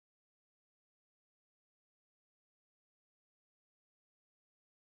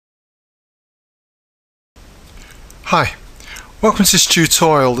Hi, welcome to this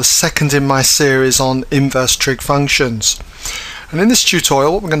tutorial, the second in my series on inverse trig functions. And in this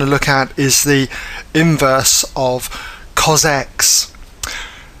tutorial what we're going to look at is the inverse of cos x.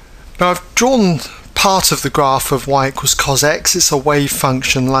 Now I've drawn part of the graph of y equals cos x. It's a wave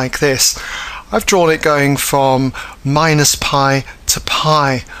function like this. I've drawn it going from minus pi to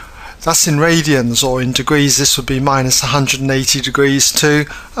pi. That's in radians, or in degrees this would be minus 180 degrees to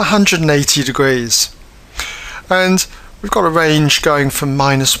 180 degrees. And we've got a range going from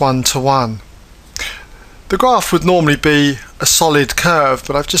minus 1 to 1. The graph would normally be a solid curve,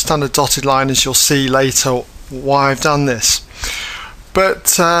 but I've just done a dotted line, as you'll see later why I've done this.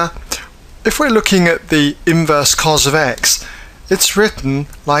 But if we're looking at the inverse cos of x, it's written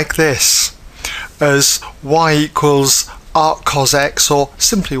like this, as y equals arccos x, or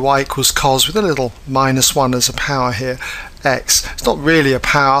simply y equals cos with a little minus 1 as a power here, x. It's not really a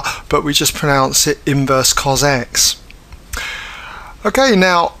power, but we just pronounce it inverse cos x. Okay,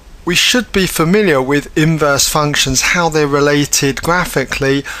 now we should be familiar with inverse functions, how they're related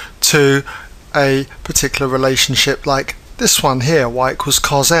graphically to a particular relationship like this one here, y equals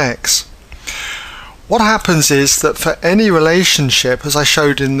cos x. What happens is that for any relationship, as I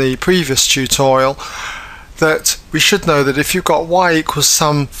showed in the previous tutorial, that we should know that if you've got y equals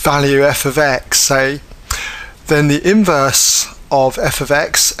some value f of x, say, then the inverse of f of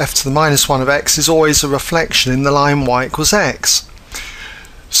x, f to the minus 1 of x, is always a reflection in the line y equals x.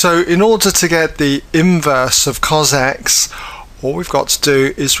 So in order to get the inverse of cos x, all we've got to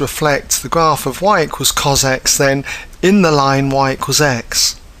do is reflect the graph of y equals cos x then in the line y equals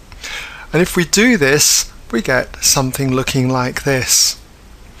x. And if we do this, we get something looking like this.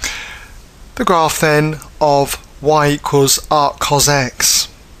 The graph then of y equals arccos x.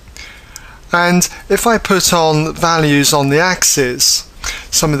 And if I put on values on the axis,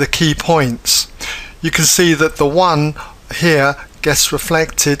 some of the key points, you can see that the 1 here gets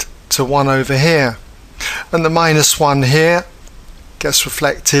reflected to 1 over here, and the minus 1 here gets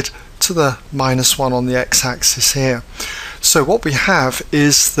reflected to the minus 1 on the x-axis here. So what we have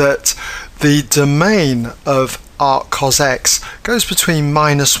is that the domain of arccos x goes between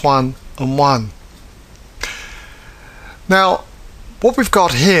minus 1 and 1. Now what we've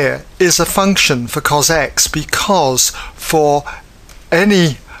got here is a function for cos x, because for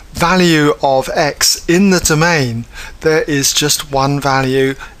any value of x in the domain there is just one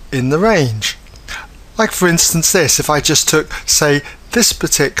value in the range. Like for instance this, if I just took, say, this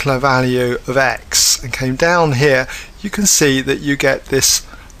particular value of x and came down here, you can see that you get this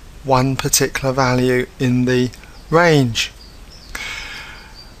one particular value in the range.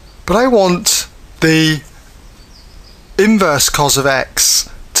 But I want the inverse cos of x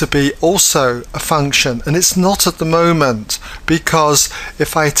to be also a function, and it's not at the moment, because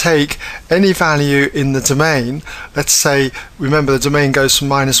if I take any value in the domain, let's say, remember the domain goes from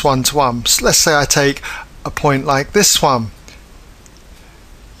minus 1 to 1, so let's say I take a point like this one,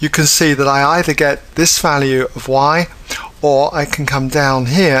 you can see that I either get this value of y, or I can come down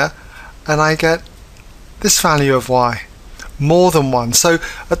here and I get this value of y, more than one. So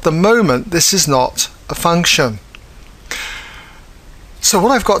at the moment this is not a function. So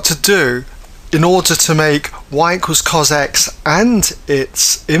what I've got to do in order to make y equals cos x and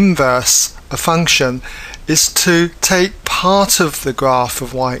its inverse a function is to take part of the graph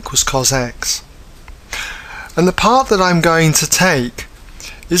of y equals cos x. And the part that I'm going to take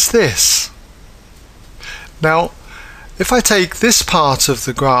is this. Now if I take this part of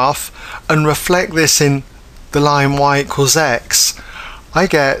the graph and reflect this in the line y equals x, I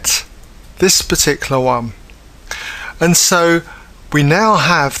get this particular one. And so we now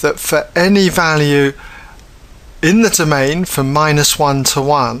have that for any value in the domain from minus 1 to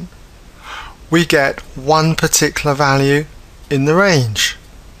 1, we get one particular value in the range.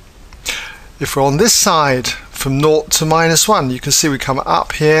 If we're on this side from 0 to minus 1, you can see we come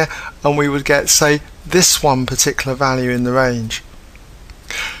up here and we would get, say, this one particular value in the range.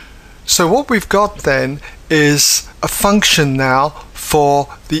 So what we've got then is a function now for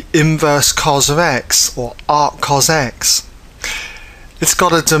the inverse cos of x, or arccos x. It's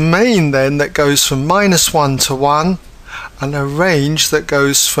got a domain then that goes from minus 1 to 1 and a range that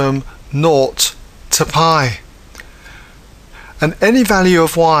goes from 0 to pi. And any value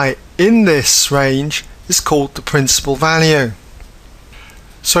of y in this range is called the principal value.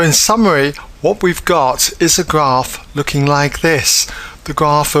 So in summary, what we've got is a graph looking like this. The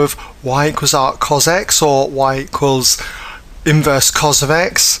graph of y equals arccos x, or y equals inverse cos of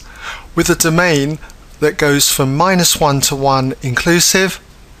x, with a domain that goes from minus 1 to 1 inclusive.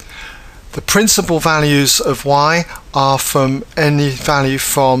 The principal values of y are from any value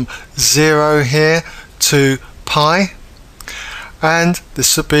from 0 here to pi, and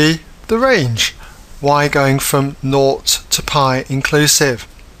this would be the range, y going from 0 to pi inclusive.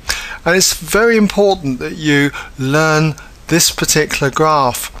 And it's very important that you learn this particular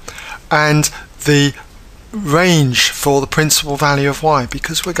graph and the range for the principal value of y,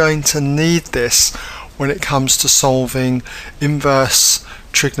 because we're going to need this when it comes to solving inverse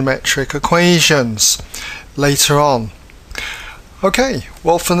trigonometric equations later on. Okay,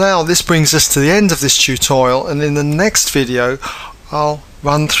 well for now this brings us to the end of this tutorial, and in the next video I'll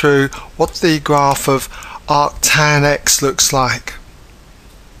run through what the graph of arctan X looks like.